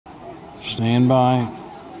Stand by.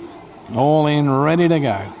 All in, ready to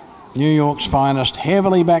go. New York's Finest,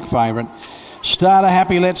 heavily back favourite. Starter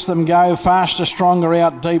Happy lets them go. Faster, Stronger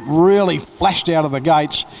out deep. Really flashed out of the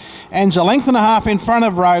gates. And a length and a half in front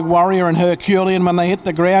of Rogue Warrior and Herculean when they hit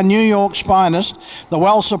the ground. New York's Finest, the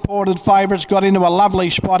well-supported favourites, got into a lovely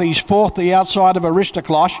spot. He's fourth, the outside of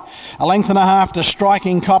Aristoclosh. A length and a half to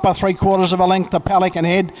Striking Copper, 3/4 of a length to Pelican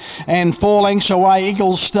Head, and 4 lengths away,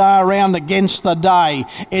 Eagle's Star round against the day.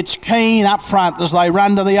 It's Keen up front as they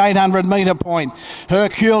run to the 800 metre point.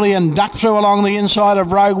 Herculean ducked through along the inside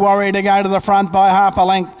of Rogue Warrior to go to the front by half a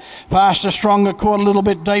length. Faster, Stronger caught a little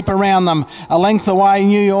bit deep around them. A length away,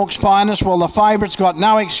 New York's Finest. Well, the favourite's got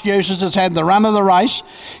no excuses. It's had the run of the race.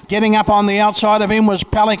 Getting up on the outside of him was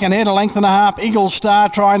Pelican Head, a length and a half. Eagle Star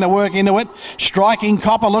trying to work into it. Striking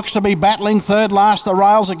Copper looks to be battling third last the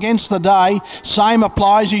rails against the day. Same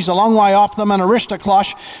applies. He's a long way off them. And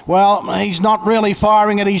Aristoclosh, well, he's not really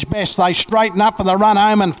firing at his best. They straighten up for the run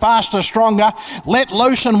home, and Faster, Stronger let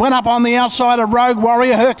loose and went up on the outside of Rogue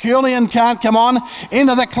Warrior. Herculean can't come on.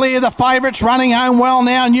 Into the clear, the favourites running home well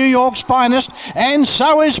now. New York's Finest, and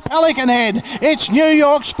so is Pelican Head. It's New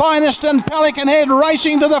York's Finest and Pelican Head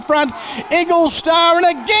racing to the front. Eagle Star, and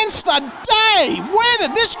against the day. Where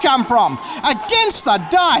did this come from? Against the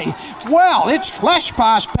day. Well, it's flashed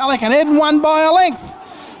past Pelican Head and won by a length.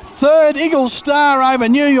 Third, Eagle Star over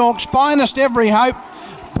New York's Finest, Every Hope.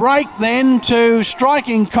 Break then to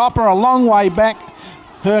Striking Copper a long way back.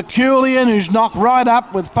 Herculean, who's knocked right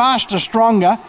up with Faster, Stronger.